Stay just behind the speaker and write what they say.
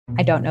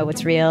I don't know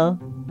what's real.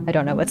 I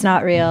don't know what's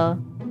not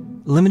real.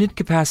 Limited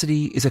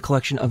Capacity is a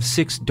collection of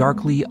 6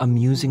 darkly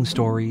amusing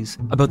stories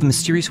about the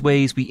mysterious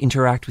ways we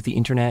interact with the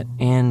internet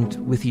and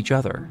with each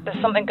other.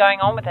 There's something going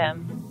on with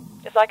him.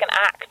 It's like an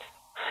act.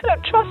 I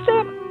don't trust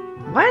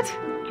him. What?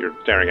 You're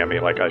staring at me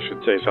like I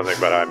should say something,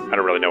 but I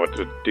don't really know what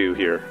to do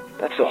here.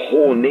 That's the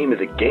whole name of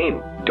the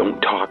game. Don't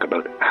talk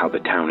about how the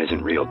town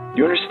isn't real.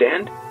 You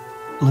understand?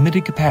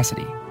 Limited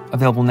Capacity.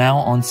 Available now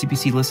on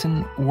CBC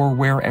Listen or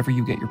wherever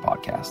you get your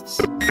podcasts.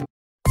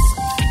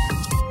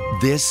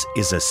 This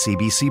is a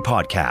CBC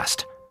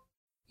podcast.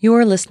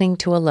 You're listening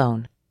to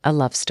Alone, a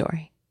love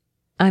story.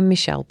 I'm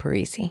Michelle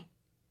Parisi.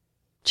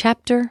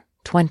 Chapter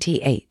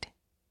 28.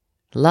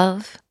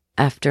 Love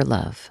After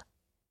Love.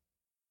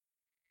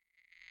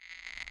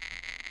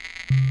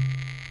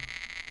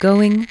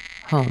 Going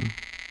home.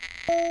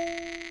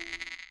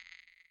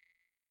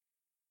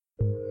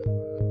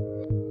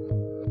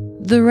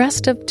 The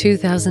rest of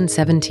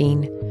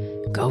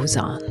 2017 goes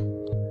on,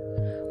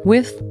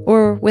 with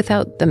or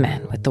without the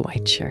man with the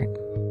white shirt.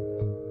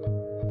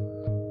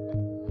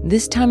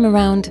 This time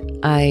around,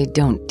 I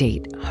don't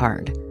date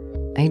hard.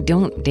 I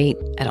don't date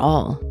at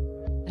all.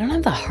 I don't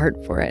have the heart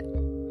for it.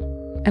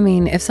 I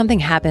mean, if something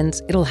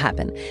happens, it'll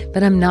happen,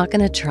 but I'm not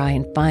going to try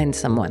and find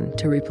someone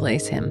to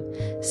replace him,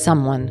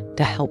 someone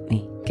to help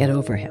me get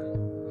over him.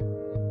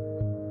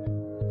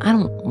 I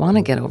don't want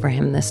to get over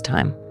him this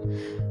time,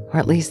 or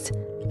at least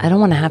I don't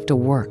want to have to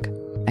work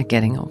at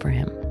getting over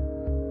him.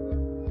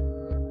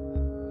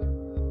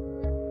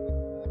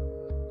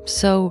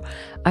 So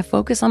I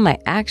focus on my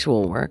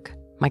actual work,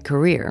 my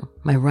career,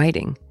 my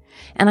writing,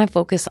 and I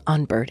focus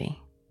on Birdie.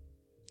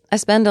 I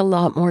spend a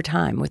lot more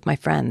time with my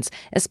friends,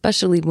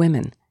 especially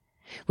women.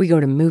 We go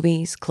to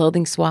movies,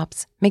 clothing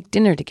swaps, make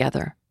dinner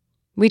together.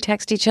 We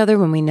text each other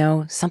when we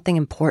know something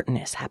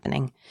important is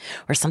happening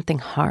or something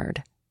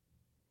hard.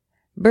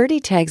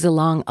 Birdie tags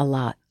along a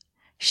lot.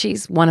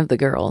 She's one of the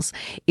girls,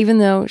 even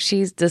though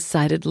she's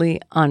decidedly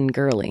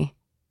ungirly.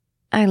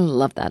 I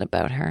love that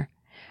about her.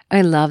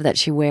 I love that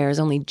she wears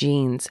only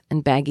jeans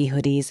and baggy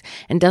hoodies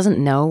and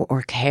doesn't know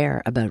or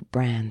care about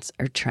brands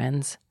or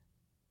trends.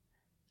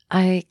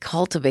 I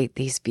cultivate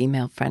these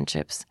female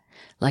friendships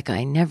like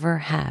I never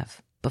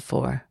have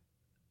before.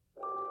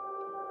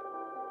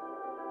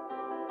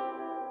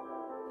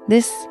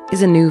 This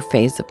is a new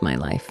phase of my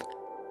life,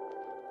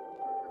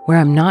 where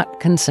I'm not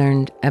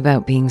concerned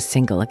about being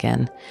single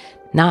again,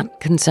 not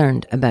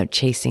concerned about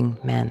chasing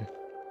men.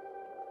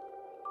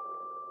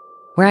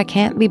 Where I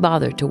can't be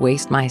bothered to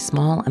waste my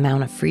small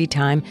amount of free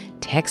time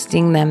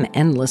texting them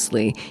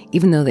endlessly,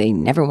 even though they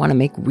never want to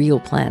make real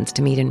plans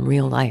to meet in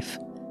real life.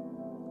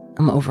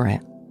 I'm over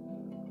it.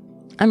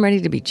 I'm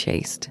ready to be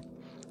chased.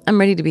 I'm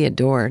ready to be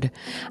adored.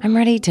 I'm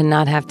ready to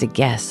not have to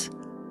guess,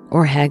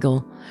 or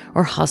haggle,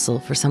 or hustle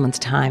for someone's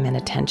time and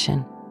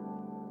attention.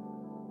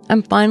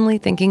 I'm finally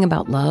thinking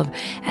about love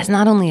as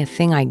not only a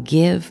thing I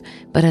give,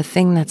 but a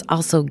thing that's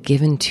also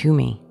given to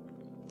me,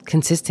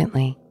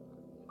 consistently.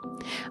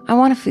 I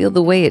want to feel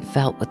the way it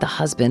felt with the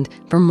husband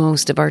for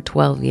most of our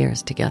 12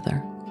 years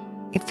together.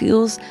 It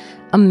feels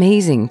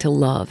amazing to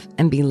love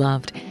and be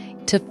loved,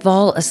 to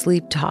fall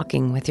asleep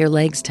talking with your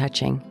legs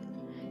touching,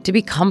 to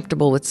be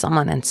comfortable with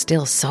someone and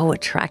still so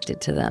attracted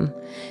to them,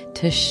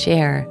 to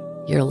share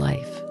your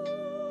life.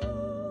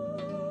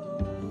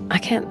 I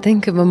can't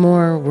think of a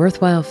more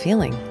worthwhile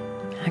feeling,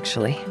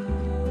 actually.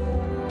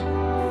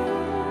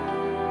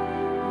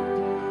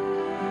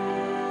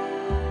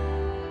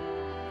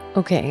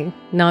 Okay,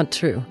 not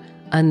true.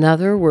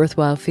 Another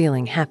worthwhile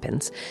feeling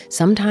happens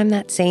sometime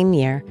that same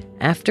year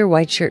after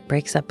White Shirt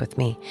breaks up with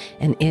me,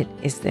 and it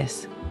is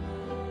this.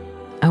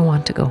 I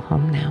want to go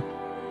home now.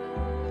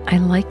 I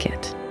like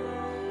it.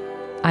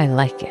 I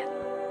like it.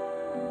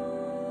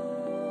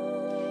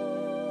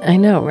 I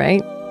know,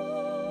 right?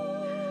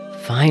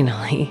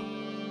 Finally.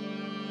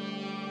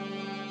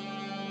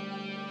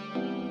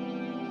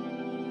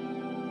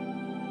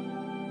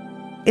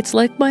 It's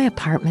like my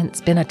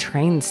apartment's been a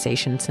train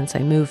station since I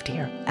moved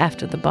here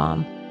after the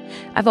bomb.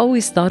 I've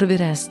always thought of it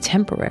as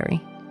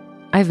temporary.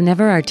 I've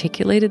never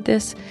articulated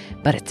this,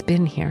 but it's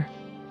been here,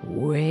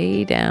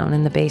 way down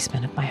in the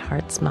basement of my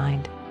heart's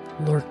mind,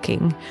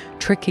 lurking,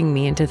 tricking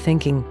me into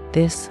thinking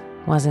this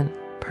wasn't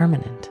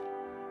permanent.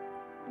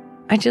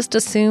 I just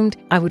assumed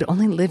I would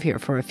only live here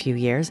for a few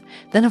years.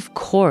 Then, of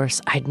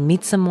course, I'd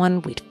meet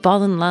someone, we'd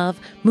fall in love,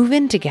 move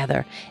in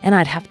together, and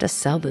I'd have to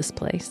sell this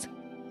place.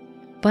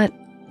 But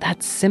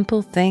that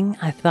simple thing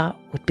I thought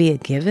would be a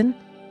given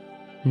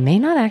may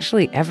not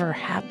actually ever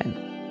happen.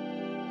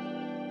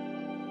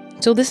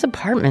 So this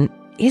apartment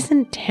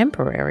isn't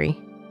temporary.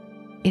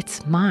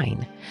 It's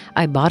mine.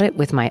 I bought it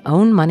with my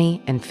own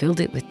money and filled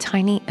it with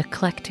tiny,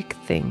 eclectic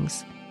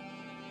things.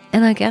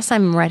 And I guess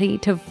I'm ready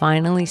to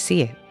finally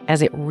see it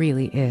as it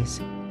really is.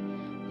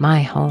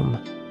 My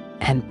home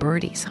and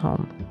Birdie's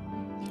home.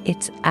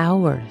 It's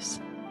ours.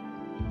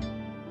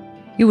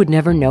 You would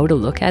never know to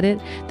look at it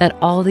that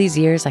all these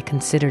years I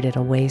considered it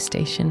a way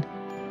station.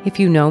 If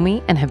you know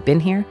me and have been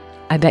here,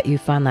 I bet you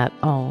find that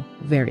all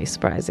very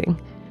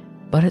surprising.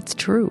 But it's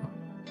true.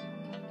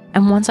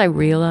 And once I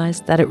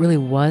realized that it really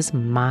was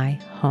my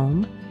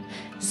home,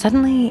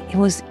 suddenly it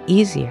was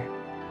easier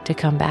to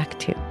come back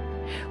to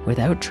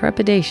without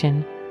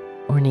trepidation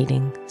or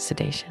needing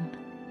sedation.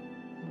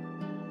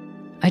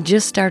 I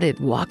just started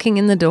walking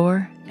in the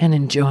door and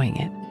enjoying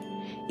it,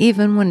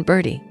 even when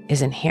Birdie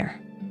isn't here.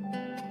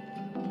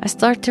 I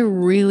start to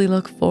really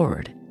look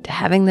forward to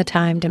having the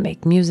time to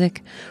make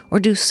music or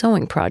do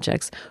sewing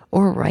projects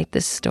or write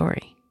this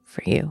story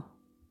for you.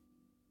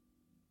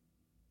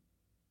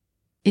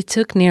 It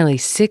took nearly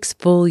 6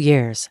 full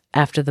years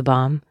after the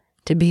bomb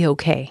to be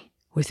okay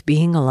with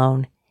being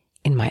alone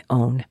in my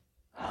own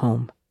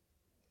home,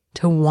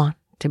 to want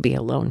to be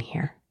alone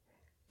here,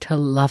 to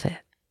love it.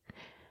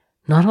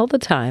 Not all the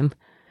time,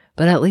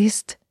 but at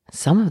least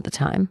some of the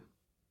time.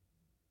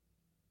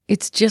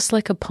 It's just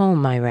like a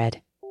poem I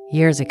read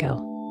years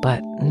ago,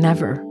 but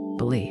never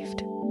believed.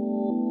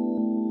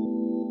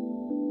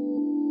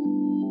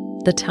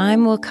 The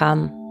time will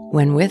come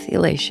when, with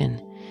elation,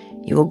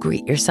 you will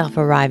greet yourself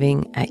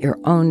arriving at your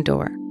own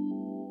door,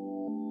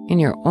 in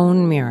your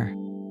own mirror,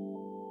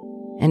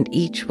 and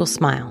each will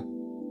smile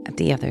at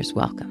the other's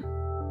welcome.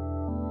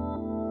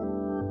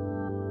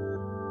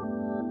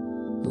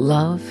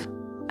 Love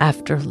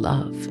after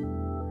love,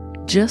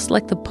 just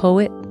like the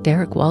poet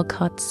Derek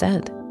Walcott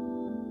said.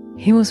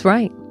 He was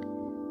right.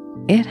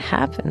 It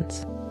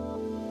happens.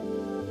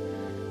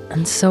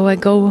 And so I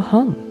go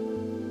home.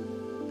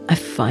 I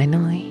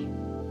finally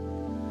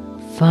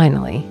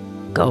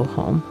go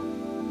home.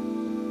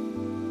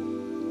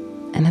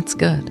 And it's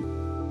good.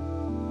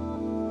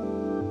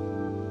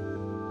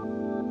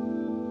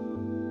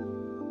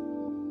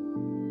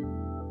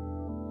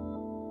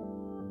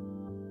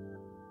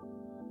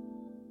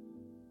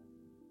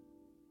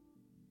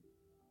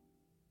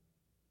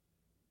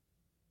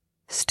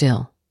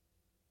 Still,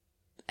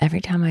 every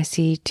time I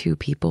see 2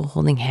 people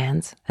holding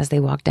hands as they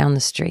walk down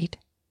the street,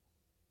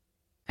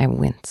 I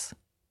wince.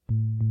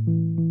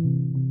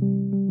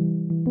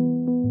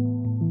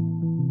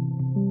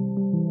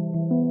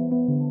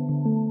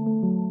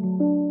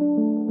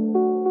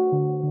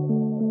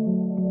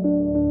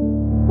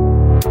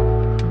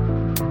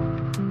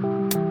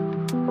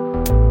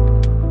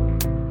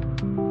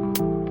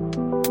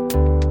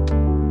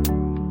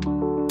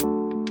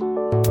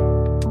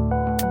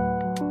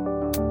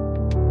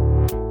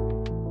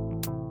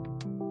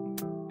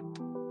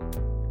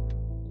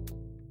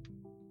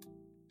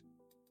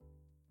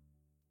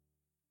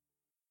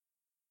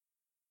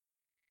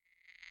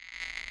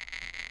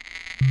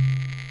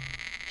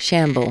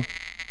 Shamble.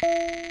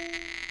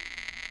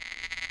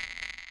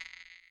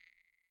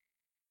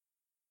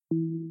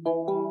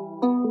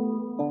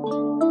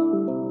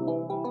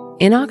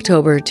 In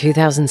October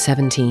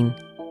 2017,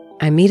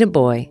 I meet a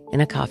boy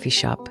in a coffee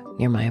shop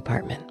near my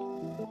apartment.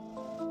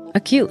 A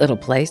cute little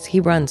place he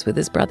runs with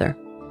his brother.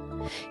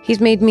 He's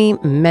made me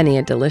many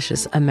a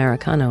delicious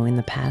Americano in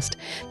the past,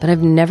 but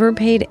I've never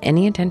paid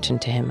any attention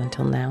to him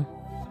until now.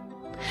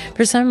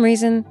 For some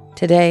reason,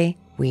 today,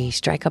 we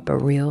strike up a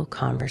real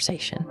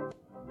conversation.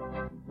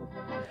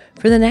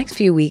 For the next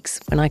few weeks,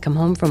 when I come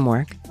home from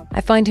work, I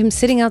find him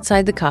sitting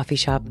outside the coffee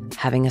shop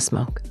having a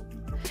smoke.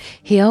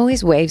 He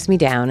always waves me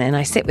down and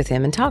I sit with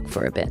him and talk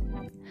for a bit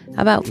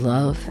about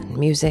love and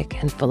music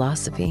and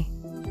philosophy.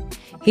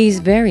 He's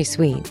very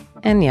sweet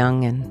and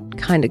young and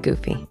kind of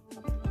goofy.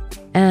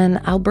 An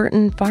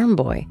Albertan farm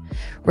boy,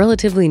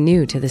 relatively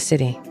new to the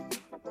city.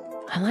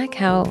 I like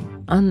how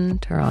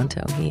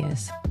un-Toronto he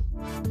is.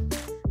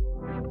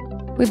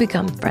 We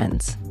become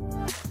friends.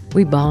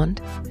 We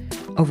bond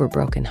over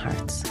broken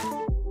hearts.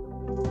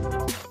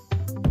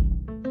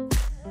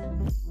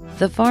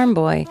 The farm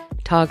boy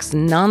talks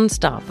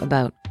nonstop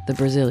about the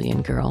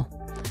Brazilian girl,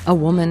 a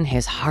woman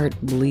his heart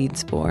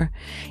bleeds for,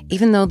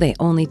 even though they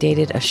only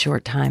dated a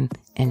short time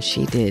and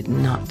she did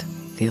not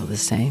feel the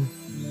same.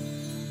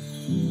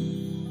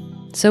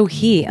 So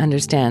he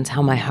understands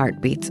how my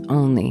heart beats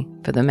only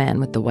for the man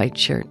with the white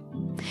shirt.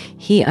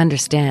 He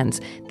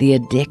understands the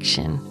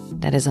addiction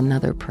that is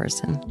another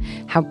person,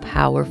 how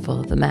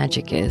powerful the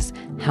magic is,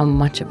 how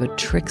much of a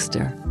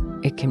trickster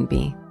it can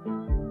be.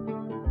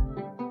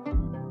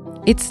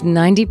 It's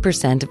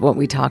 90% of what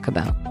we talk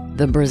about,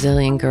 the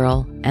Brazilian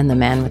girl and the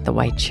man with the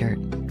white shirt.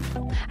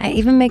 I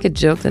even make a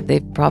joke that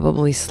they've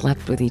probably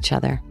slept with each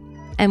other.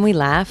 And we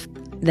laugh,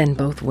 then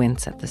both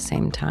wince at the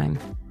same time.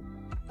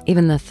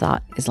 Even the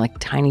thought is like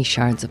tiny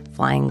shards of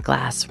flying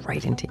glass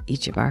right into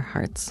each of our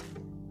hearts.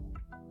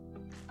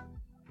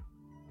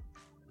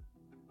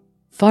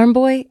 Farm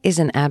Boy is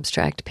an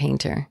abstract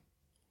painter.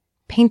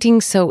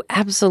 Paintings so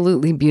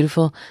absolutely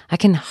beautiful, I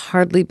can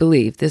hardly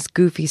believe this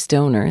goofy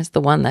stoner is the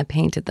one that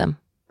painted them.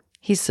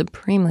 He's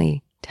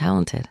supremely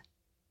talented.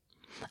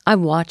 I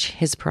watch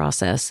his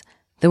process,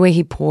 the way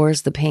he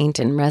pours the paint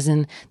and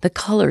resin, the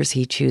colors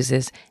he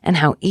chooses, and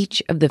how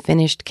each of the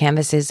finished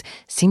canvases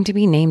seem to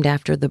be named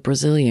after the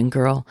Brazilian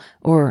girl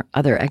or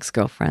other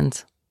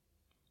ex-girlfriends.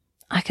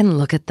 I can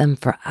look at them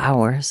for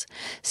hours,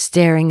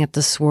 staring at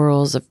the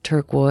swirls of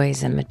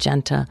turquoise and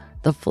magenta,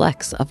 the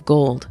flecks of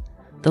gold,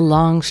 the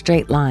long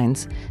straight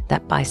lines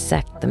that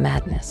bisect the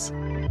madness.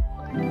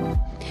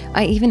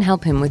 I even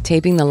help him with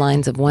taping the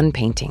lines of one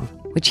painting,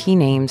 which he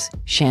names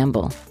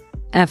Shamble,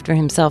 after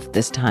himself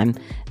this time,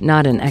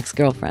 not an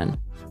ex-girlfriend.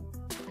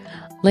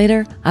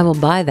 Later, I will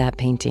buy that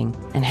painting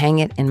and hang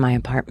it in my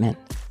apartment,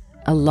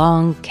 a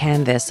long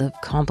canvas of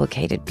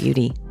complicated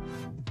beauty,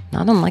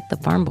 not unlike the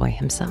farm boy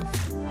himself.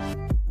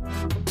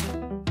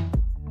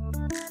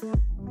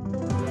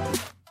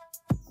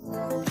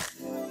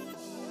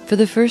 For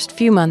the first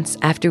few months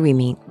after we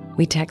meet,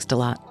 we text a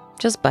lot,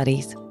 just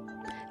buddies.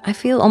 I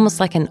feel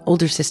almost like an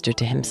older sister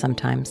to him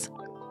sometimes.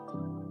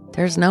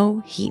 There's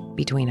no heat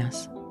between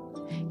us.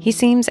 He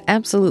seems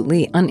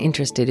absolutely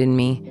uninterested in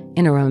me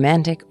in a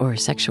romantic or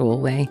sexual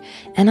way,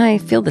 and I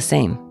feel the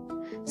same.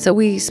 So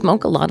we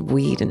smoke a lot of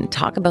weed and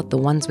talk about the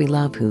ones we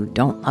love who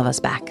don't love us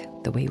back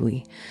the way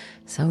we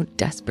so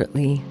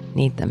desperately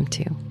need them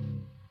to.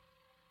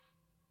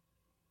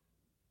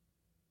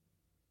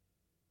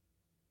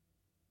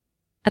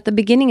 At the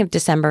beginning of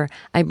December,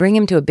 I bring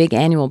him to a big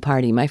annual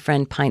party my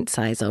friend Pint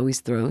Size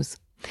always throws.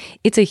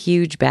 It's a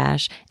huge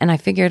bash, and I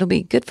figure it'll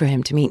be good for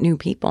him to meet new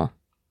people.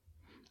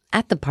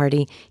 At the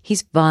party,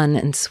 he's fun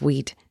and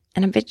sweet,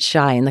 and a bit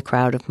shy in the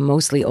crowd of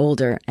mostly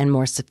older and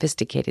more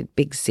sophisticated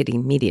big city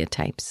media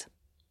types.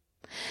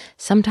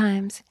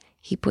 Sometimes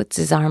he puts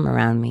his arm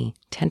around me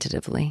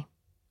tentatively.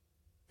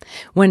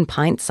 When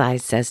Pint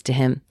Size says to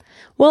him,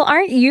 "Well,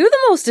 aren't you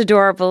the most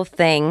adorable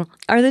thing?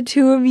 Are the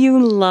two of you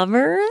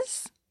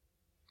lovers?"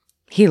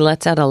 He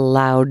lets out a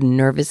loud,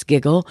 nervous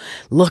giggle,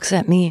 looks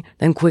at me,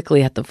 then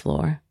quickly at the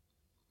floor.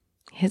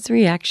 His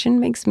reaction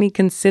makes me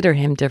consider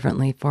him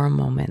differently for a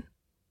moment.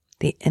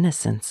 The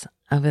innocence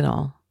of it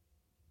all.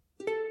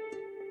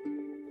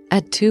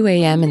 At 2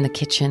 a.m. in the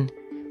kitchen,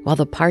 while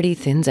the party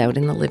thins out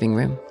in the living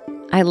room,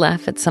 I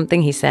laugh at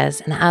something he says,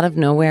 and out of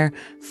nowhere,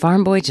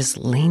 Farm Boy just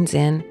leans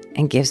in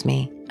and gives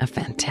me a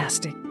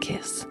fantastic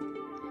kiss.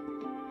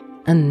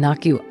 A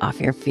knock you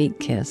off your feet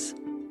kiss.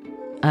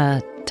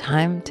 A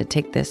time to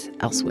take this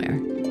elsewhere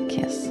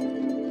kiss.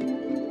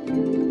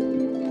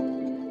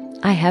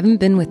 I haven't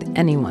been with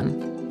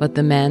anyone but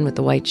the man with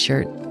the white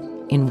shirt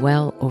in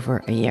well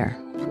over a year.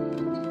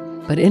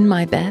 But in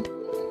my bed,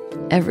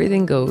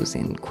 everything goes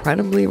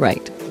incredibly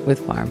right with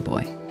Farm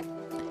Boy.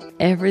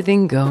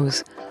 Everything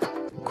goes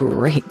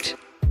great.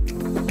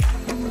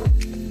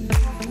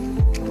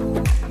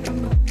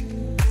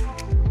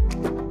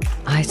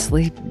 I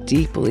sleep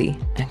deeply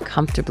and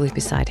comfortably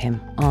beside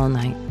him all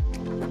night.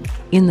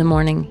 In the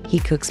morning, he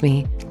cooks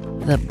me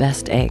the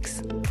best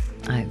eggs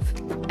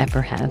I've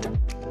ever had.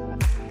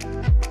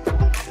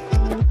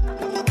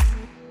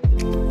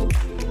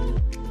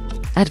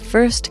 At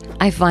first,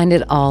 I find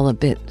it all a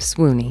bit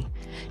swoony,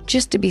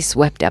 just to be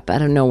swept up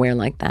out of nowhere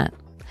like that,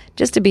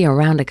 just to be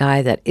around a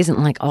guy that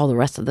isn't like all the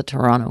rest of the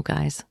Toronto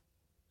guys.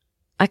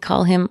 I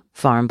call him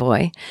Farm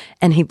Boy,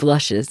 and he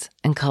blushes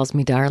and calls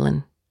me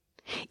darlin'.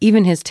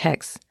 Even his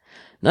texts,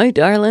 "Night,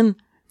 darlin',"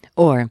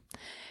 or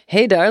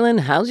 "Hey, darlin',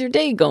 how's your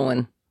day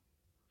going?"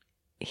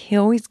 He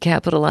always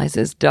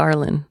capitalizes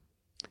darlin'.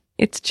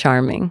 It's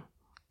charming,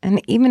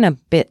 and even a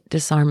bit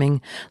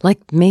disarming,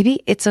 like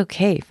maybe it's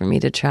okay for me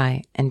to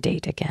try and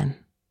date again.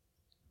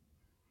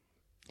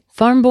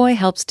 Farm Boy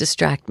helps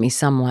distract me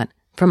somewhat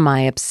from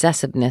my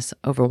obsessiveness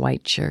over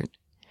white shirt.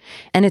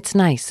 And it's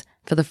nice,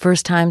 for the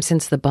first time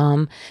since the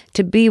bomb,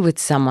 to be with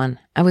someone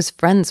I was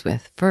friends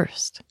with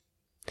first.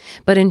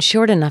 But in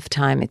short enough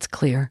time, it's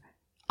clear,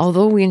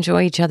 although we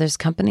enjoy each other's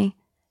company,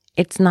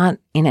 it's not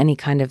in any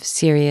kind of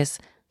serious,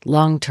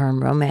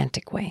 long-term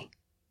romantic way.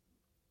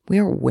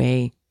 We're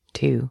way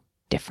too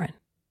different.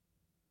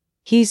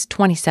 He's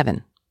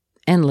 27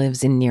 and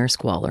lives in near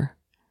squalor.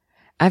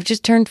 I've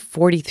just turned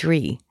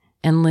 43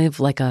 and live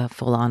like a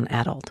full-on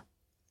adult.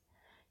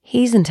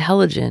 He's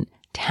intelligent,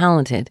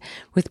 talented,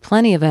 with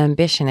plenty of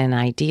ambition and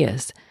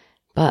ideas,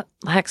 but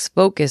lacks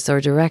focus or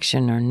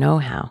direction or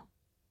know-how.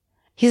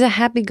 He's a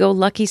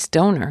happy-go-lucky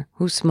stoner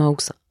who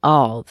smokes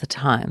all the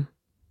time.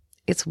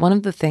 It's one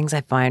of the things I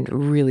find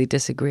really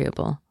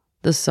disagreeable,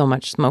 the so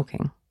much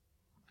smoking.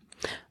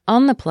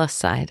 On the plus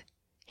side,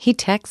 he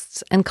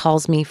texts and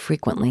calls me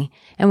frequently,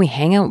 and we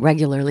hang out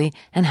regularly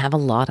and have a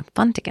lot of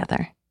fun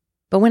together.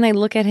 But when I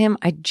look at him,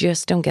 I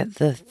just don't get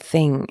the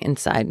thing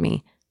inside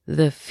me,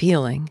 the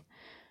feeling.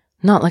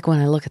 Not like when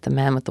I look at the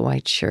man with the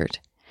white shirt,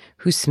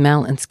 whose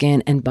smell and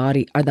skin and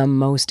body are the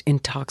most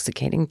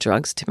intoxicating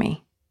drugs to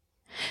me.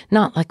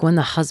 Not like when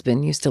the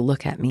husband used to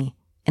look at me,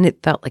 and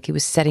it felt like he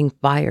was setting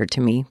fire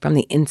to me from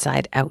the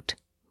inside out.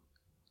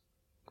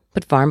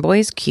 But Farm Boy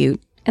is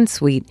cute and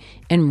sweet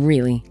and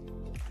really,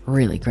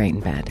 really great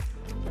in bed.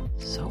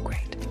 So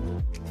great.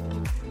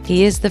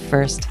 He is the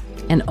first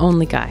and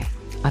only guy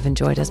I've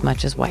enjoyed as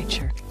much as white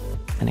shirt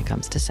when it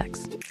comes to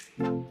sex.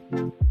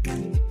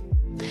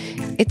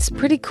 It's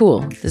pretty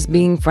cool, this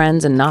being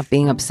friends and not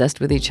being obsessed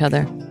with each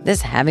other,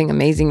 this having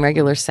amazing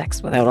regular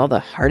sex without all the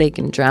heartache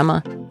and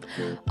drama.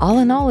 All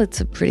in all,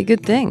 it's a pretty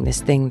good thing,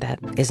 this thing that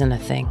isn't a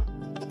thing.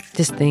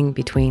 This thing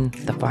between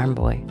the Farm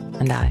Boy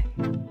and I.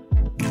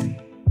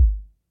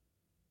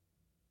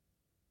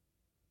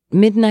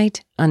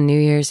 Midnight on New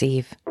Year's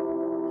Eve.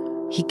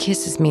 he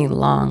kisses me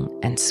long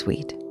and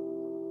sweet.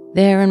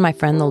 There in my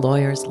friend the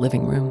lawyer's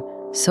living room,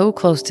 so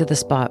close to the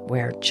spot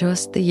where,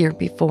 just the year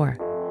before,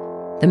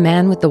 the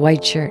man with the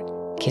white shirt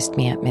kissed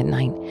me at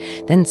midnight,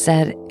 then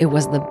said it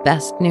was the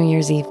best New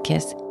Year's Eve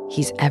kiss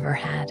he's ever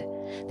had,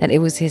 that it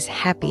was his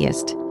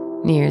happiest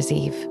New Year's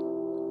Eve.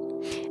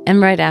 And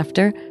right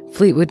after,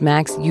 Fleetwood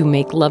Mac's You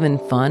Make Lovin'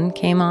 Fun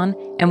came on,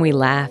 and we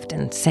laughed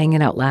and sang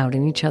it out loud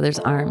in each other's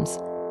arms.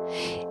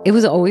 It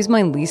was always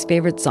my least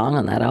favorite song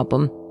on that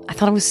album. I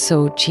thought it was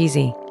so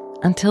cheesy,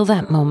 until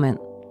that moment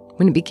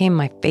when it became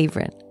my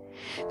favorite,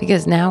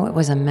 because now it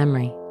was a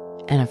memory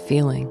and a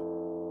feeling.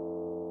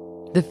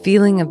 The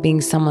feeling of being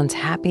someone's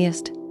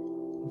happiest,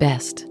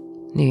 best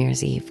New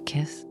Year's Eve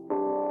kiss.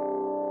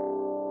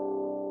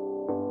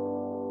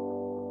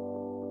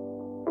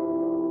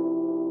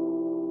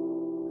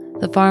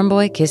 The farm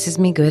boy kisses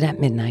me good at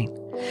midnight,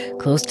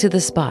 close to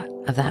the spot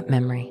of that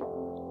memory,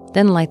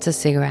 then lights a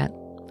cigarette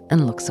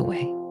and looks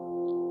away.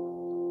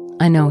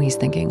 I know he's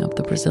thinking of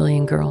the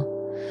Brazilian girl,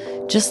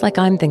 just like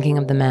I'm thinking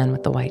of the man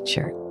with the white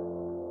shirt.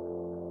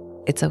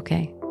 It's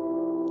okay.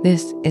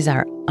 This is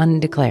our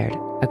undeclared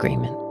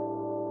agreement.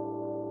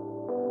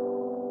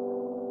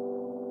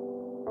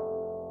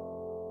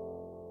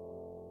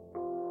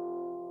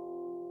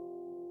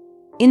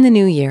 In the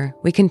new year,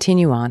 we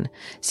continue on,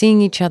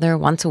 seeing each other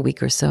once a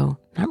week or so,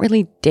 not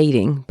really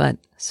dating, but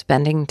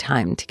spending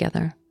time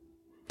together.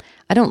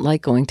 I don't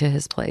like going to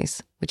his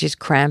place, which is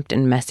cramped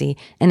and messy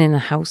and in a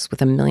house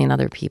with a million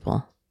other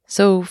people.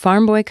 So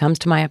Farm Boy comes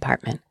to my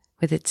apartment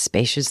with its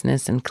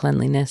spaciousness and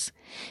cleanliness,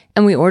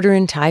 and we order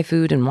in Thai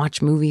food and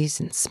watch movies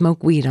and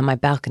smoke weed on my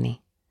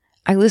balcony.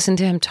 I listen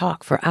to him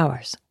talk for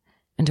hours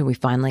until we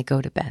finally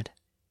go to bed.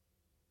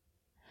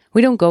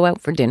 We don't go out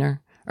for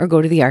dinner, or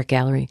go to the art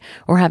gallery,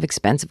 or have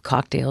expensive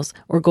cocktails,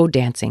 or go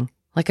dancing,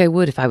 like I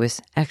would if I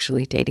was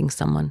actually dating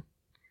someone.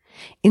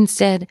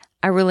 Instead,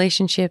 our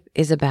relationship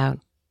is about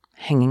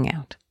hanging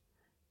out.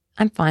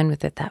 I'm fine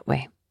with it that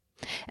way.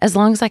 As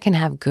long as I can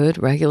have good,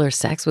 regular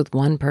sex with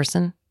one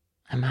person,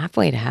 I'm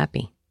halfway to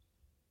happy.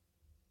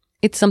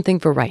 It's something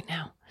for right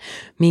now.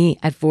 Me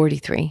at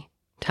 43,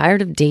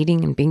 tired of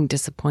dating and being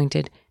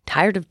disappointed,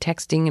 tired of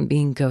texting and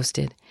being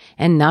ghosted,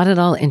 and not at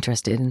all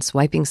interested in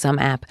swiping some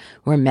app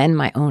where men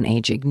my own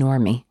age ignore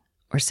me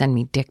or send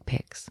me dick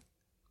pics.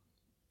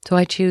 So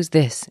I choose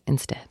this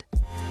instead.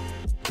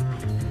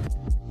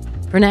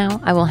 For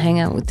now, I will hang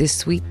out with this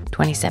sweet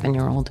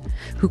 27-year-old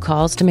who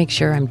calls to make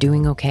sure I'm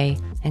doing okay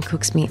and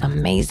cooks me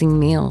amazing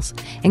meals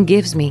and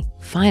gives me,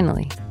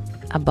 finally,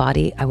 a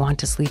body I want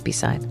to sleep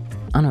beside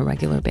on a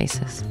regular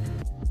basis.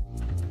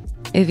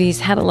 If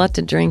he's had a lot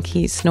to drink,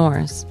 he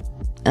snores,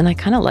 and I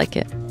kind of like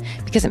it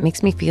because it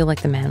makes me feel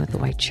like the man with the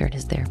white shirt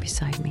is there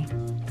beside me.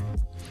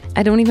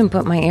 I don't even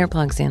put my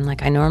earplugs in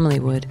like I normally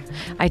would.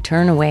 I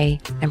turn away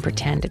and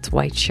pretend it's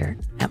white shirt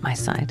at my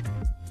side.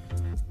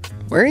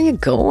 "Where are you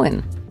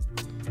going?"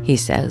 he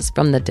says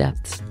from the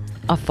depths,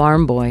 a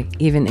farm boy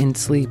even in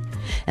sleep,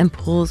 and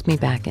pulls me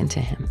back into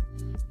him.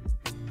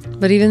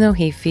 But even though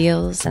he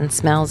feels and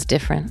smells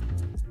different,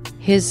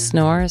 his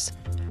snores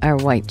are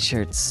white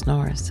shirt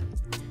snores,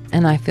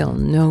 and I feel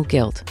no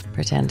guilt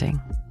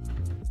pretending.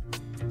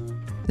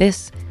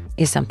 This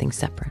is something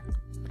separate,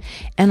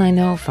 and I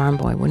know Farm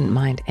Boy wouldn't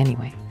mind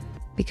anyway,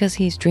 because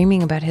he's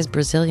dreaming about his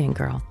Brazilian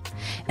girl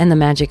and the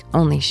magic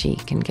only she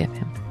can give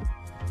him.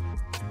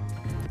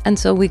 And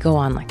so we go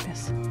on like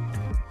this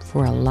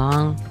for a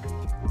long,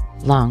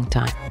 long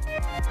time.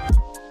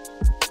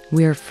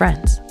 We're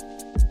friends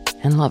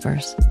and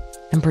lovers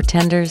and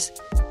pretenders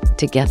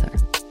together.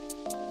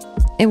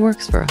 It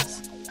works for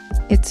us.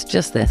 It's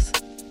just this.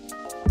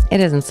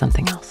 It isn't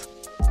something else.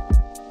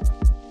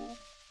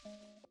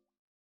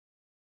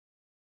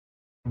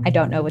 I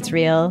don't know what's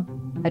real.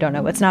 I don't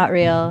know what's not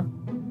real.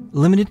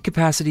 Limited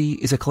Capacity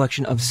is a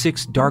collection of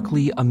 6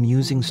 darkly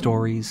amusing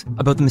stories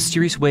about the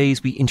mysterious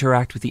ways we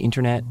interact with the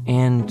internet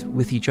and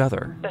with each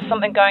other. There's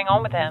something going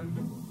on with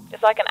him.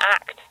 It's like an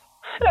act.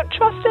 I don't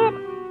trust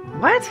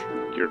him. What?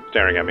 You're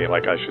staring at me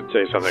like I should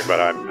say something, but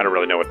I don't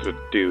really know what to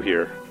do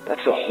here.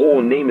 That's the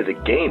whole name of the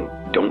game.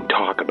 Don't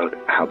talk about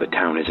how the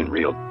town isn't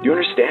real. You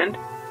understand?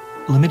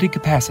 Limited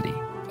Capacity,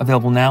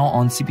 available now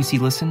on CBC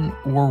Listen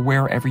or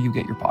wherever you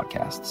get your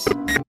podcasts.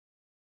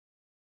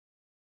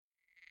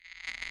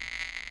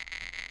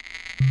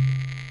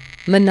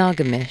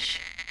 Monogamish.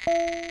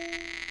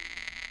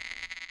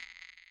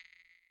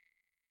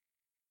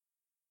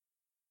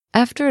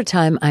 After a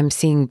time, I'm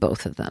seeing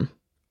both of them.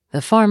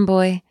 The farm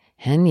boy,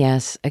 and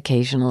yes,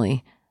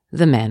 occasionally,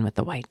 the man with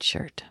the white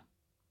shirt.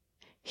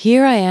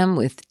 Here I am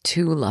with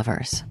 2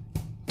 lovers.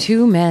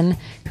 2 men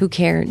who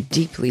care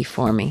deeply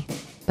for me,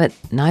 but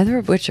neither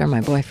of which are my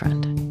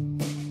boyfriend.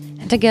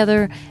 And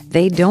together,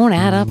 they don't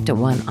add up to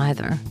 1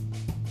 either.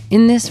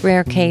 In this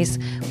rare case,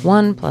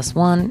 1 +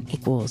 1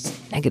 equals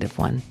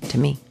 -1 to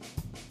me.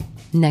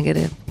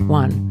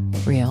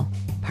 -1 real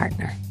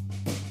partner.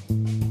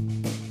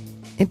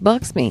 It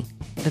bugs me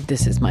that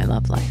this is my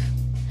love life,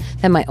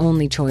 that my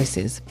only choice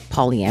is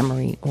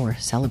polyamory or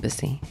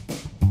celibacy.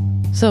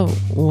 So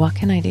what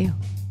can I do?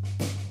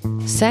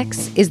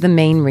 Sex is the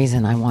main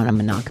reason I want a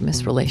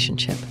monogamous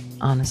relationship,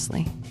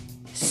 honestly.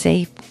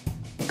 Safe,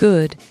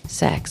 good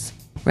sex,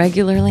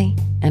 regularly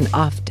and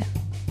often.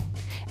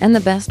 And the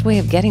best way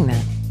of getting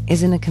that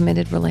is in a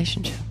committed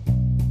relationship.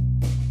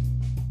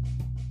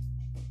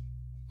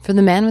 For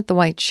the man with the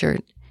white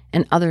shirt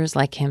and others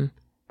like him,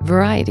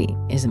 variety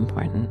is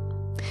important.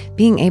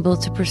 Being able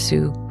to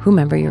pursue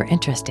whomever you're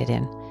interested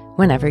in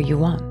whenever you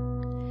want.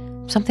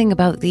 Something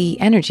about the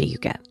energy you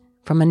get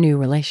from a new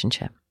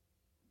relationship.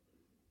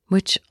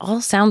 Which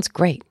all sounds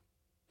great,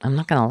 I'm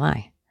not gonna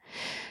lie.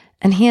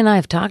 And he and I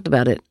have talked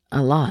about it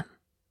a lot.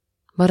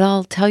 But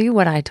I'll tell you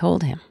what I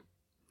told him.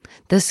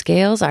 The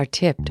scales are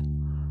tipped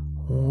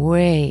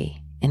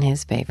way in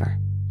his favor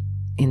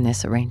in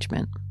this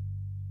arrangement.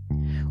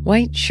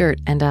 White Shirt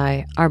and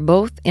I are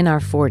both in our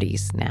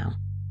 40s now.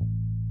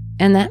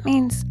 And that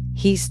means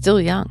he's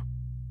still young.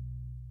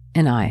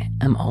 And I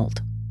am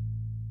old.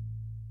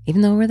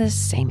 Even though we're the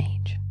same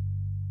age.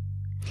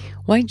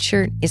 White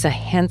Shirt is a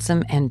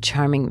handsome and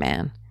charming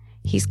man.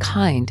 He's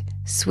kind,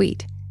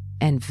 sweet,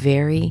 and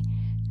very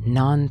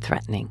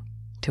non-threatening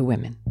to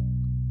women.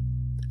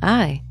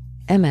 I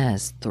am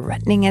as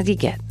threatening as you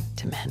get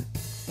to men.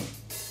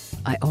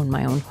 I own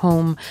my own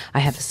home. I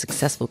have a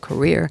successful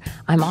career.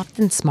 I'm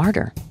often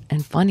smarter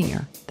and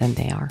funnier than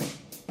they are.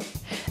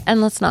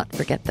 And let's not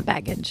forget the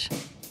baggage.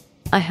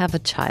 I have a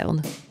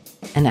child,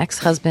 an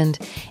ex-husband,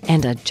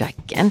 and a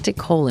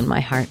gigantic hole in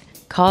my heart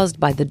caused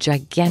by the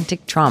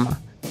gigantic trauma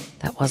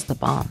that was the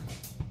bomb.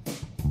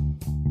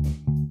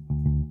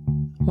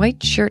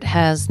 White Shirt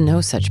has no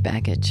such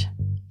baggage.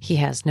 He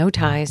has no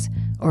ties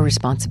or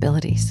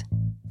responsibilities.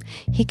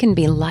 He can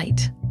be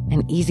light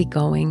and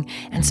easygoing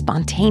and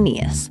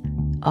spontaneous,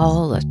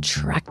 all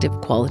attractive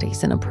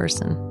qualities in a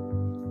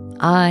person.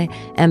 I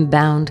am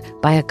bound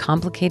by a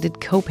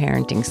complicated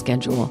co-parenting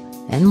schedule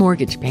and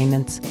mortgage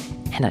payments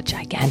and a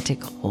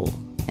gigantic hole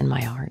in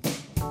my heart.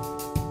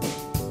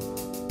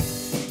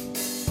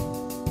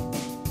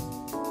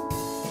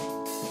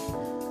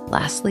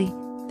 Lastly,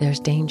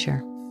 there's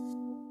danger.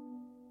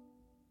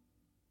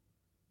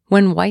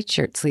 When White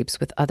Shirt sleeps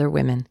with other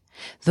women,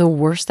 the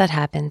worst that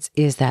happens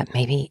is that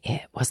maybe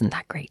it wasn't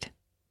that great.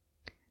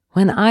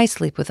 When I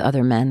sleep with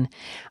other men,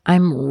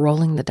 I'm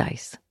rolling the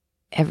dice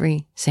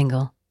every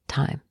single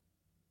time.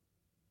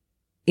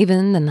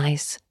 Even the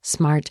nice,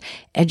 smart,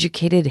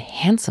 educated,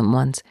 handsome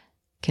ones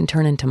can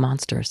turn into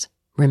monsters.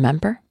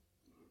 Remember?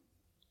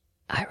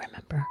 I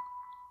remember.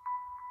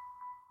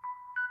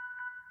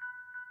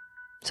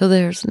 So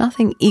there's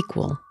nothing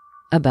equal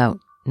about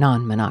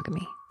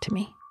non-monogamy to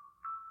me.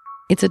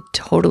 It's a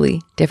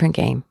totally different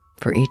game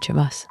for each of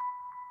us.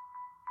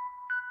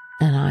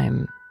 And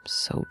I'm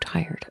so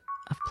tired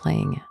of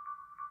playing it.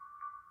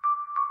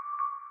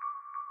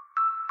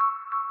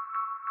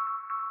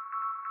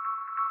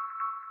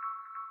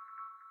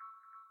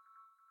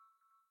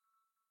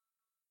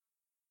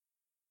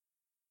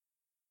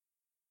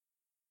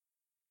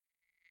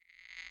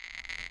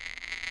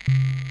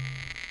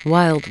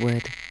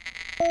 Wildwood.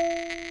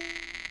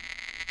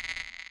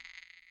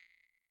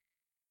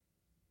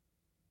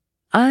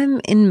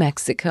 I'm in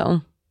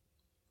Mexico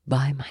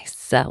by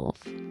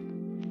myself.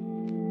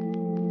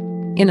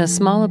 In a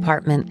small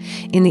apartment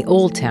in the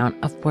old town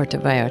of Puerto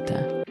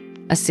Vallarta,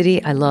 a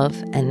city I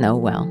love and know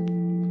well.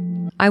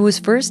 I was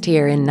first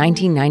here in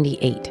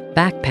 1998,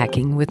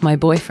 backpacking with my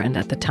boyfriend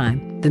at the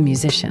time, the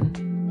musician.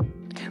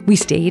 We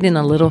stayed in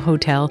a little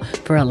hotel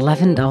for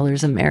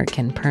 $11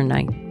 American per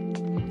night,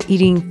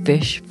 eating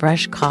fish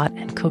fresh caught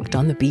and cooked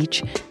on the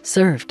beach,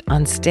 served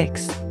on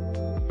sticks.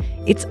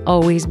 It's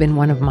always been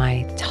one of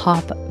my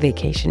top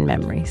vacation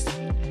memories.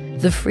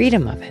 The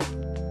freedom of it,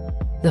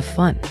 the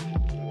fun.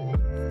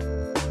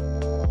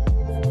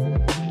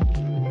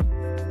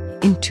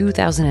 In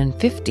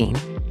 2015,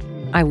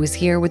 I was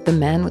here with the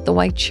man with the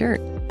white shirt.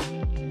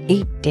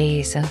 8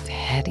 days of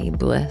heady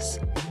bliss,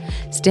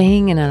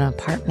 staying in an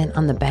apartment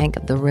on the bank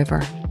of the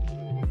river.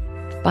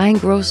 Buying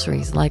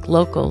groceries like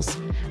locals,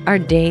 our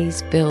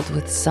days filled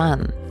with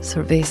sun,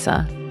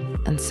 cerveza,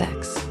 and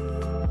sex.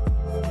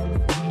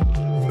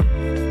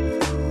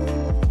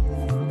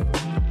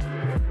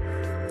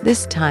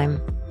 This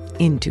time,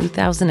 in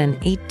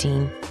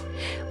 2018,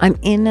 I'm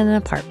in an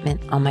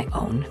apartment on my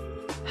own,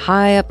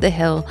 high up the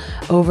hill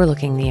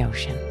overlooking the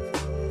ocean.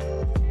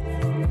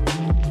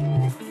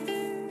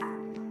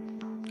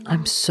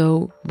 I'm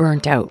so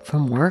burnt out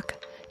from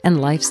work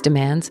and life's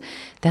demands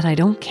that I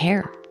don't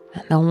care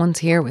that no one's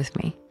here with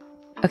me.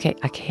 Okay,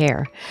 I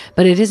care,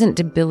 but it isn't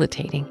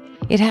debilitating.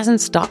 It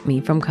hasn't stopped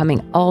me from coming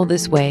all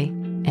this way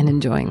and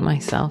enjoying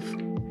myself.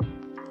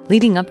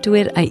 Leading up to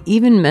it, I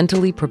even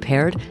mentally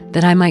prepared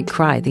that I might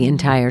cry the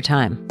entire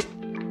time.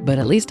 But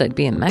at least I'd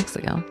be in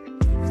Mexico.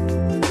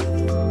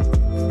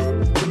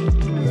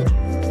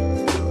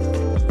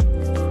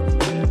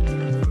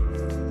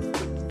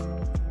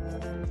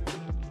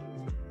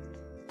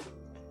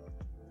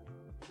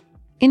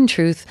 In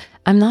truth,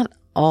 I'm not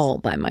all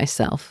by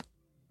myself.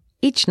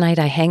 Each night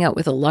I hang out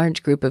with a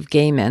large group of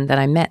gay men that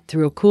I met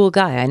through a cool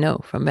guy I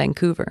know from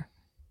Vancouver.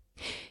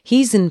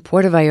 He's in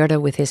Puerto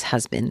Vallarta with his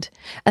husband,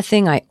 a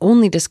thing I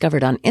only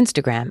discovered on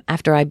Instagram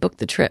after I booked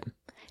the trip.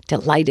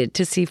 Delighted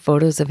to see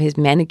photos of his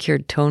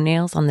manicured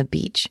toenails on the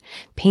beach,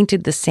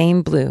 painted the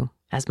same blue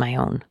as my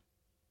own.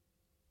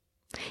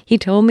 He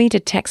told me to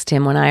text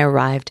him when I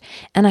arrived,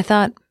 and I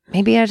thought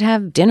maybe I'd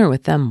have dinner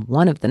with them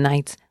one of the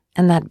nights,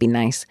 and that'd be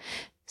nice,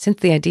 since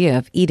the idea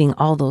of eating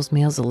all those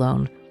meals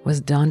alone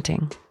was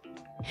daunting.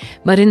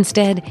 But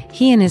instead,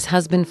 he and his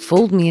husband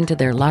fooled me into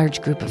their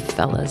large group of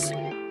fellas,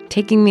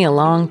 taking me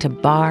along to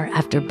bar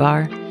after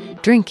bar,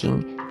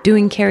 drinking,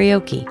 doing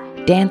karaoke,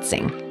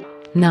 dancing.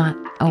 Not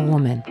a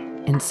woman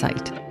in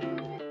sight.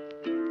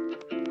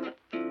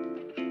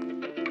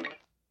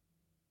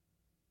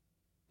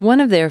 One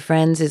of their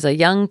friends is a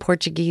young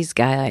Portuguese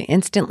guy I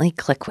instantly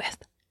click with.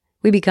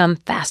 We become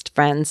fast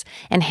friends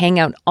and hang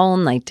out all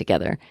night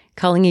together,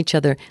 calling each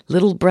other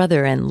little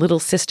brother and little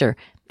sister,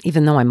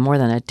 even though I'm more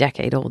than a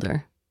decade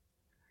older.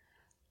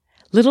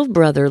 Little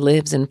brother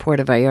lives in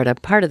Puerto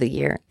Vallarta part of the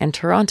year and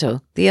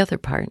Toronto the other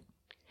part.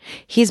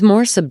 He's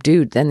more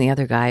subdued than the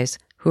other guys,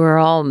 who are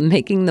all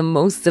making the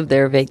most of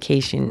their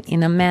vacation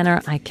in a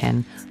manner I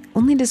can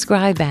only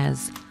describe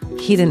as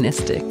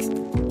hedonistic.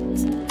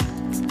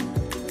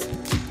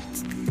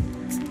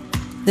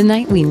 The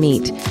night we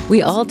meet,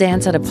 we all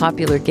dance at a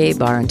popular gay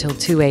bar until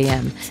 2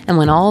 a.m., and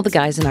when all the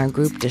guys in our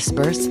group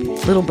disperse,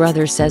 little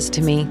brother says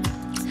to me,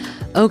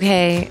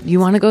 "Okay, you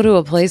want to go to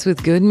a place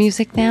with good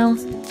music now?"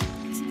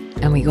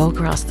 And we go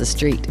across the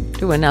street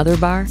to another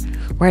bar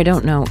where I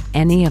don't know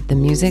any of the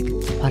music,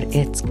 but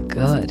it's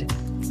good.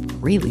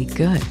 Really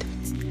good.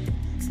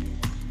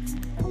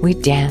 We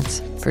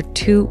dance for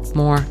 2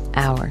 more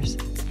hours,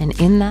 and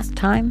in that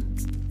time,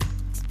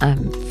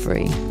 I'm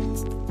free.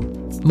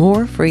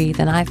 More free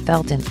than I've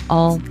felt in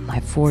all my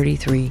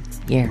 43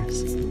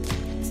 years.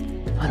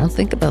 I don't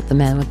think about the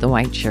man with the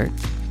white shirt,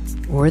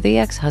 or the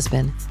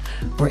ex-husband,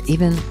 or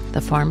even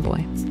the farm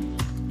boy.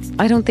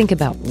 I don't think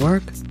about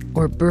work,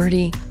 or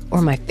Birdie,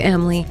 or my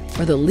family,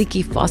 or the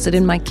leaky faucet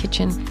in my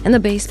kitchen, and the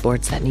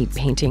baseboards that need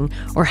painting,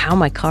 or how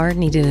my car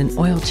needed an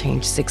oil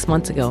change 6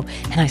 months ago,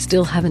 and I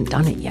still haven't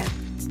done it yet.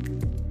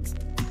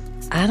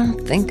 I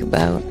don't think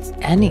about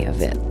any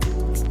of it.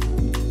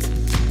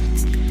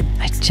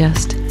 I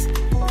just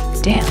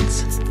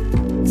dance.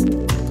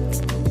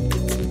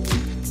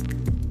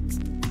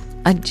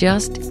 I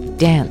just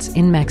dance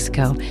in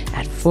Mexico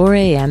at 4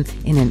 a.m.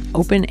 in an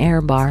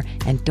open-air bar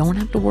and don't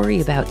have to worry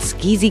about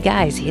skeezy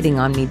guys hitting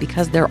on me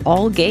because they're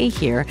all gay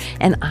here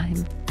and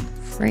I'm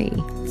free.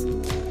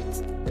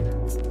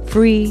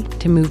 Free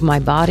to move my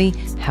body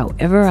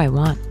however I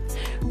want.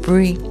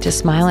 Free to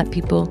smile at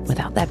people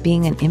without that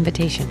being an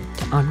invitation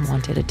to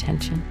unwanted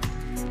attention.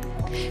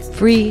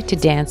 Free to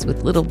dance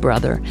with little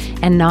brother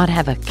and not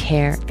have a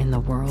care in the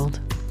world.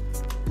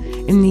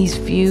 In these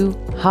few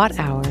hot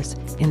hours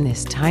in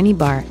this tiny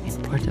bar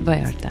in Puerto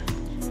Vallarta,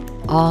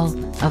 all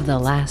of the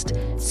last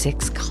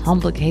 6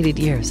 complicated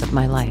years of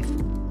my life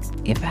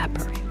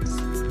evaporates.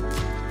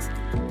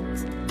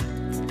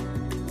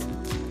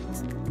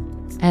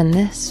 And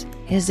this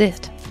is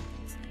it.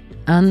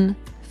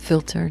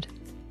 Unfiltered,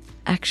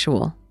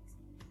 actual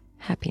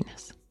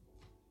happiness.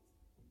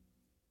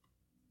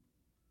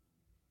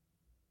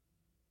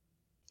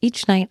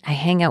 Each night I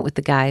hang out with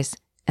the guys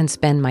and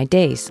spend my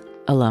days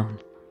alone.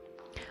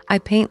 I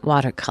paint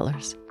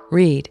watercolors,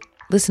 read,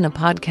 listen to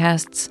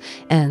podcasts,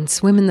 and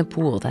swim in the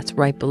pool that's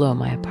right below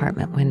my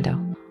apartment window.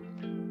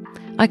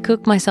 I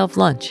cook myself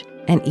lunch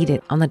and eat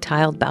it on the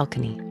tiled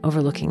balcony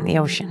overlooking the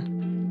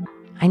ocean.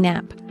 I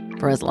nap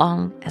for as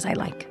long as I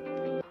like.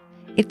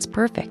 It's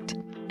perfect,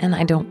 and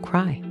I don't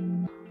cry.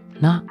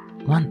 Not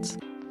once.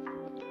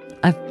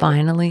 I've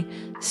finally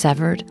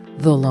severed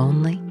the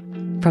lonely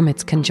from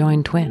its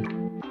conjoined twin,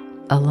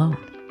 alone.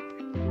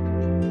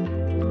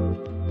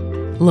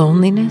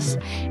 Loneliness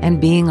and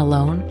being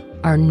alone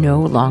are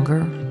no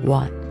longer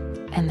one,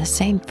 and the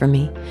same for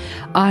me.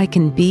 I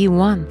can be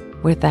one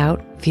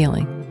without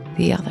feeling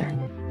the other.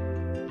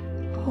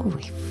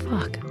 Holy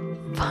fuck,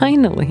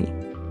 finally.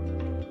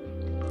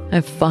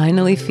 I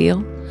finally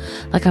feel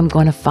like I'm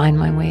going to find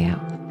my way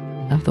out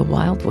of the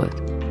wildwood.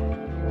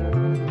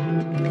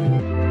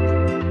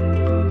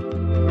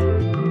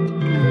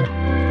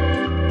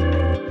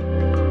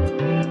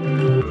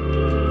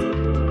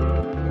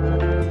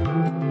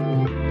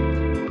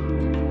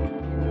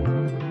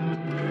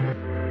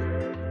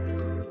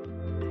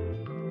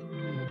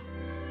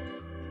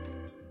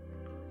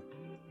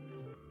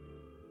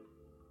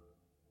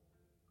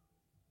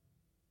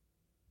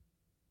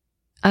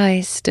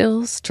 I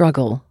still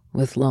struggle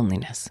with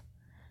loneliness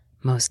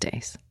most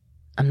days.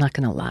 I'm not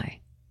going to lie.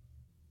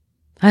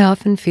 I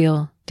often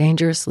feel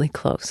dangerously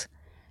close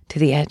to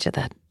the edge of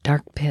that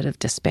dark pit of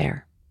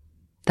despair,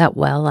 that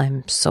well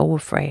I'm so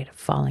afraid of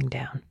falling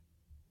down.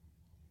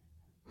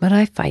 But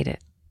I fight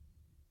it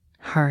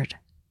hard,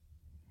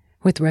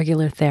 with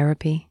regular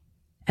therapy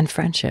and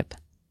friendship,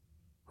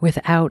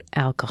 without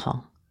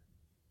alcohol,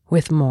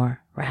 with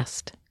more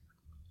rest.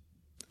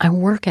 I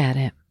work at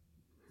it.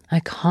 I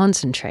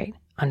concentrate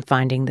on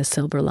finding the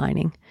silver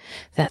lining,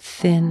 that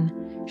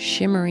thin,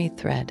 shimmery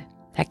thread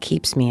that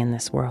keeps me in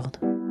this world.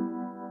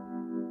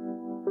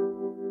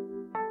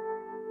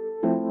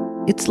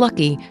 It's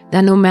lucky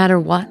that no matter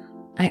what,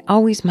 I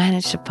always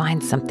manage to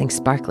find something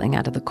sparkling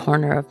out of the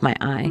corner of my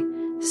eye,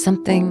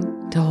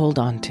 something to hold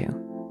on to.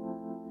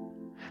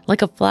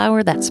 Like a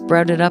flower that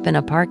sprouted up in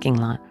a parking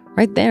lot,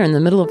 right there in the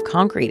middle of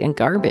concrete and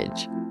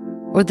garbage.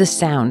 Or the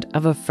sound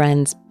of a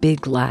friend's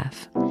big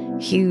laugh,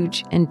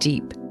 huge and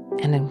deep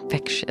and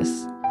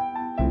infectious.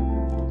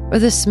 Or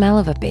the smell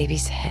of a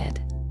baby's head.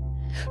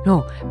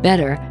 No,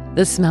 better,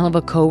 the smell of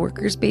a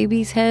coworker's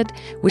baby's head,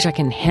 which I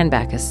can hand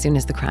back as soon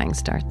as the crying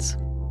starts.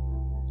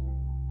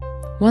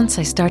 Once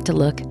I start to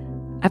look,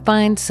 I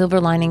find silver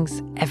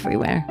linings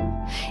everywhere.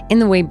 In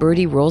the way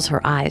Birdie rolls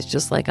her eyes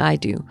just like I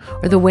do,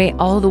 or the way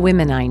all the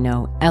women I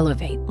know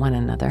elevate one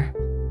another,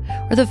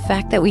 or the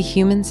fact that we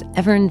humans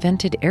ever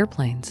invented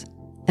airplanes,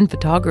 and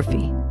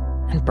photography,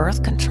 and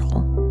birth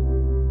control.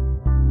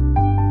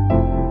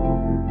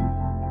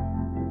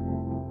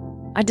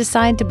 I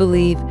decide to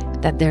believe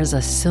that there's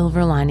a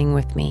silver lining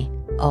with me,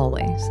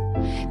 always,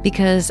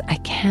 because I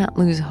can't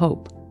lose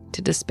hope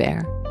to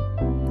despair.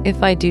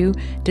 If I do,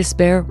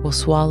 despair will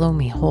swallow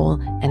me whole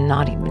and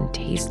not even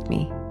taste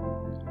me.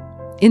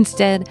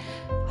 Instead,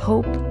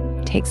 hope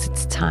takes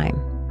its time.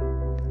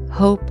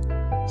 Hope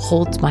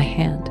holds my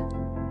hand.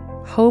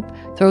 Hope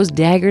throws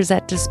daggers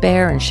at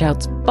despair and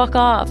shouts, "Fuck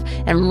off,"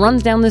 and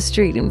runs down the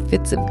street in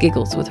fits of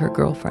giggles with her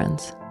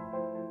girlfriends.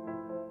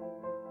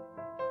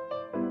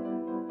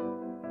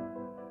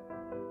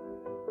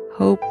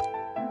 Hope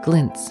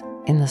glints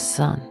in the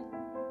sun.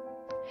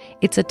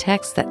 It's a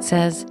text that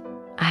says,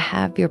 "I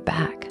have your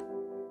back."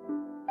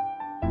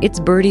 It's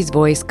Birdie's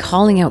voice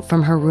calling out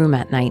from her room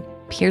at night,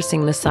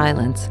 piercing the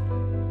silence.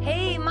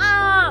 "Hey,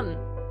 Mom!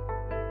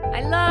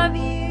 I love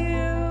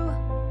you!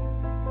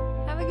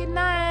 Have a good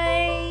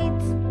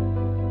night!"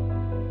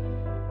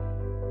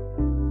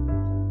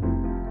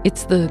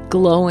 It's the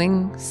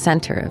glowing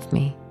center of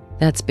me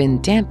that's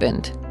been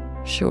dampened,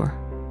 sure,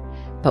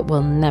 but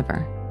will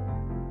never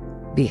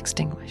be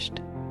extinguished.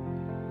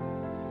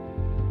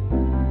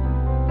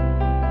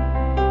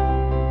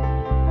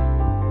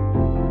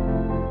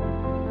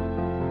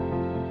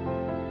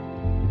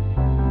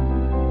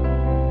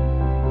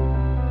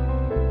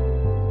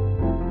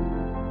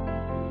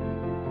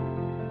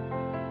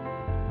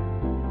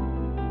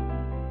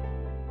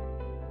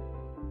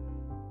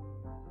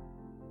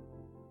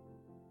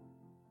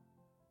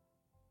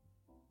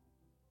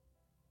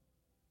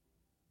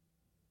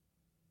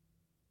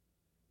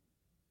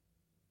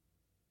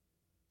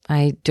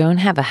 I don't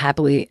have a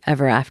happily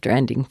ever after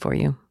ending for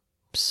you.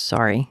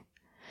 Sorry.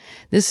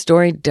 This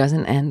story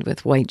doesn't end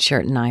with White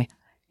Shirt and I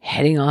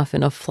heading off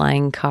in a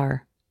flying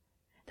car.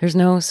 There's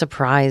no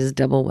surprise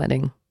double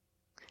wedding.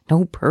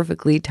 No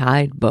perfectly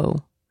tied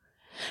bow.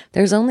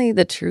 There's only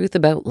the truth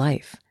about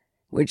life,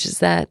 which is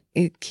that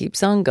it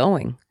keeps on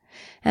going,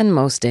 and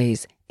most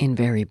days in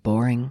very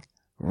boring,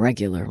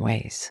 regular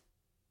ways.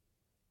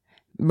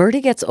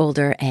 Birdie gets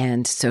older,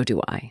 and so do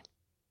I.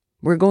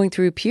 We're going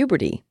through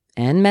puberty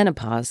and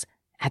menopause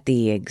at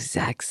the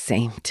exact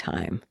same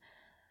time.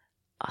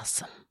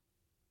 Awesome.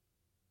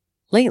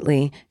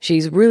 Lately,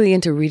 she's really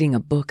into reading a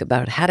book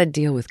about how to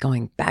deal with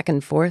going back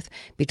and forth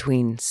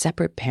between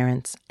separate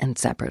parents and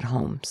separate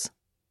homes.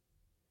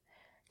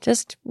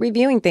 Just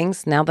reviewing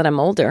things now that I'm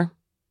older,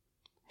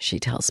 she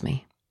tells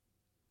me.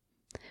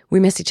 We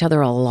miss each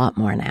other a lot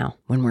more now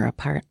when we're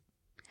apart,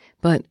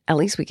 but at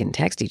least we can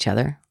text each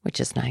other,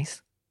 which is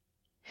nice.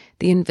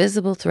 The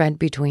invisible thread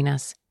between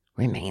us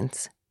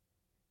remains.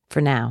 For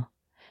now.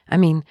 I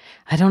mean,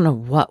 I don't know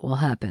what will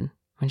happen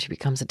when she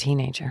becomes a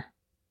teenager.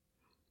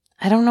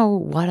 I don't know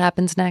what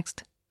happens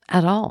next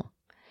at all.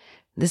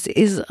 This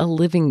is a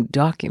living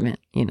document,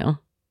 you know.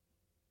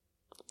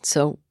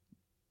 So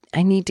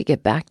I need to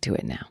get back to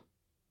it now.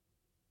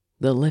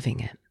 The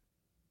living it.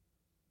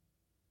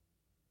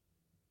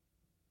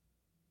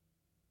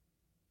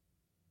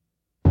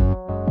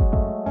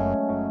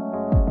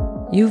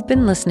 You've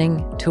been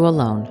listening to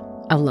Alone,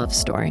 a love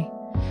story,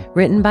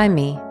 written by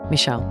me,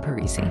 Michelle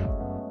Parisi.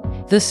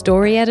 The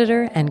story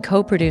editor and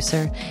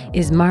co-producer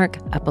is Mark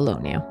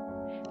Apollonio,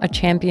 a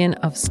champion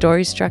of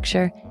story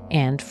structure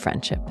and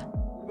friendship.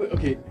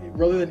 Okay,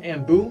 rather than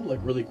and boom, like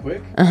really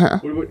quick,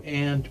 What about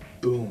and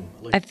boom?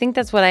 Like, I think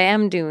that's what I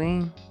am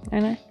doing,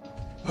 aren't I?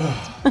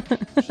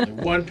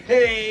 like one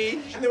page,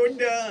 and then we're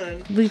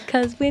done.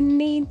 Because we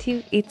need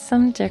to eat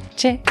some jerk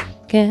chicken.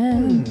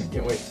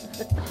 Can't wait.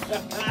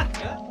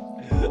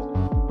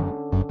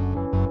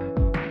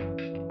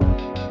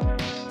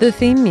 The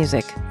theme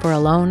music for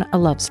Alone, a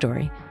Love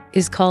Story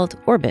is called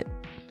Orbit.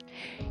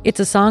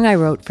 It's a song I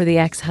wrote for the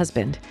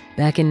ex-husband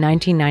back in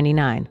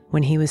 1999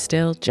 when he was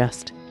still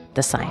just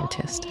the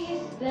scientist.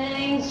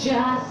 Things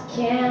just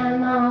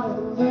cannot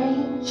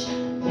arrange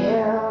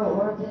their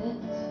orbit.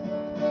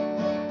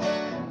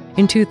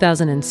 In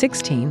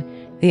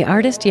 2016, the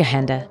artist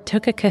Yahenda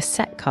took a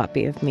cassette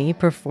copy of me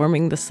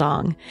performing the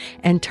song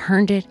and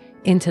turned it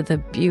into the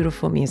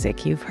beautiful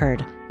music you've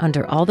heard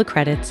under all the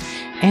credits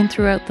and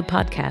throughout the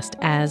podcast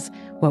as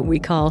what we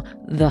call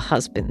the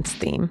husband's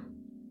theme.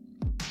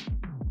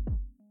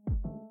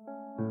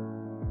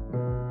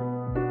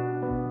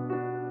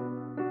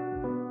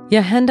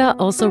 Yahenda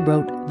also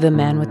wrote the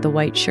Man with the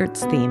White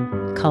Shirts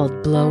theme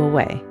called Blow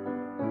Away,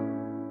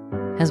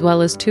 as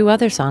well as 2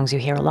 other songs you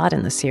hear a lot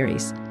in the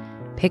series,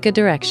 Pick a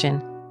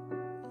Direction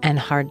and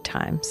Hard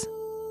Times.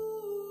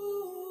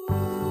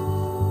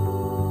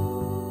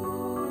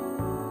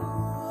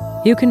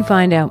 You can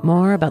find out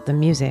more about the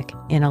music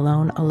in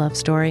Alone, a Love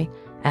Story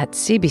at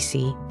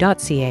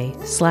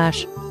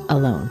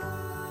cbc.ca/alone.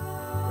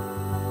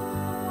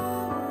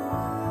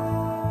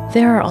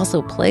 There are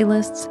also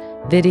playlists,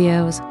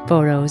 videos,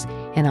 photos,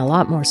 and a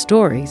lot more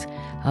stories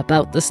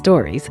about the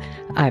stories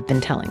I've been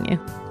telling you.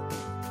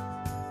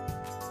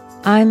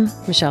 I'm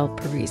Michelle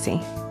Parisi.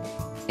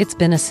 It's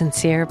been a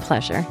sincere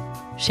pleasure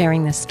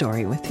sharing this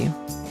story with you.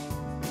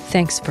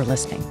 Thanks for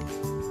listening.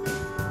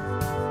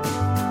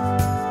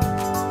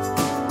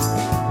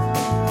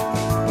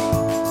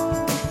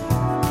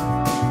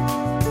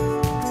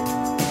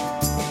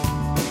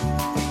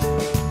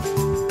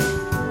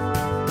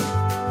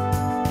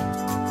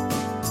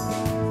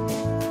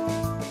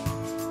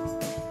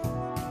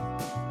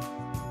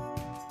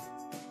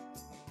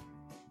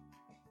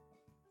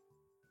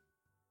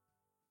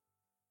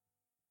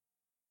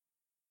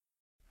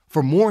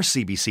 For more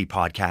CBC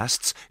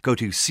podcasts, go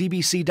to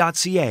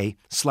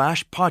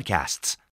cbc.ca/podcasts.